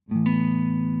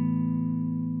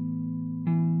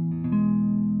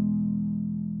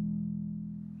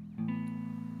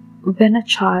When a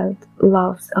child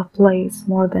loves a place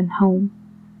more than home,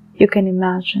 you can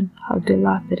imagine how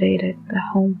dilapidated the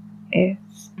home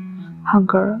is.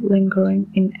 Hunger lingering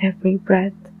in every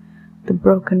breath, the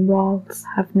broken walls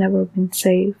have never been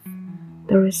safe.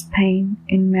 There is pain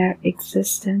in mere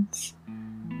existence.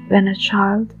 When a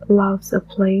child loves a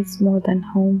place more than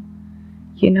home,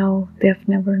 you know they've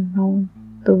never known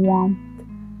the warmth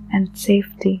and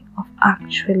safety of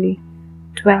actually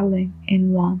dwelling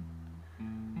in one.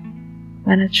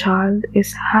 When a child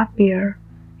is happier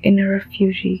in a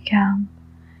refugee camp,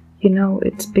 you know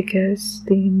it's because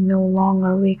they no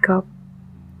longer wake up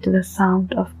to the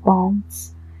sound of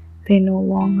bombs. They no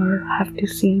longer have to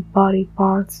see body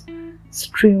parts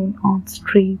strewn on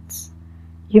streets.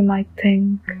 You might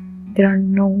think they are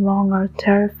no longer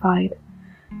terrified,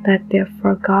 that they've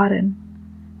forgotten,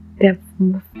 they've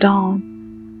moved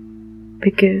on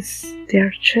because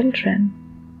they're children.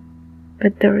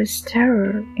 But there is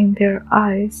terror in their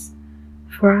eyes.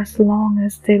 For as long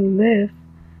as they live,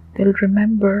 they'll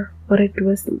remember what it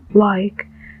was like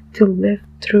to live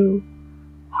through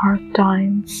hard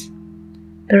times.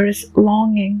 There is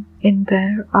longing in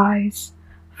their eyes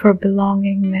for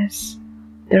belongingness.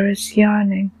 There is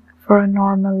yearning for a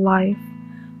normal life.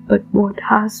 But what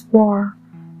has war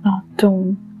not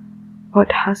done?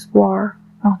 What has war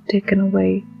not taken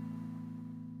away?